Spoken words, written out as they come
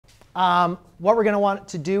What we're going to want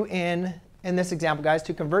to do in this example, guys,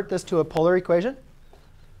 to convert this to a polar equation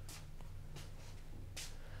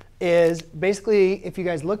is basically, if you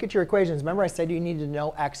guys look at your equations, remember I said you need to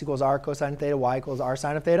know x equals r cosine of theta, y equals r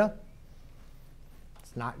sine of theta?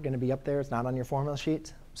 It's not going to be up there. It's not on your formula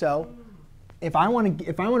sheet. So if I want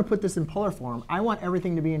to put this in polar form, I want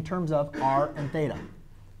everything to be in terms of r and theta.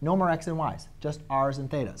 No more x and y's, just r's and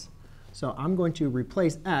thetas. So I'm going to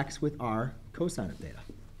replace x with r cosine of theta,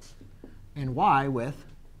 and y with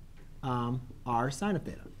r sine of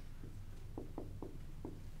theta.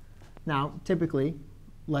 Now, typically,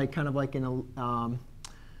 kind of like in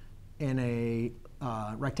a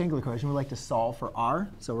rectangular equation, we like to solve for r.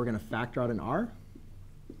 So we're going to factor out an r.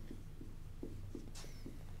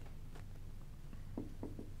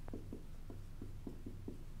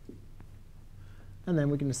 And then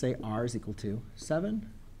we can just say r is equal to 7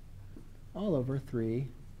 all over 3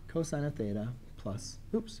 cosine of theta plus,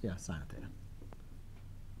 sine of theta.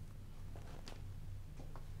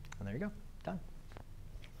 And there you go, done.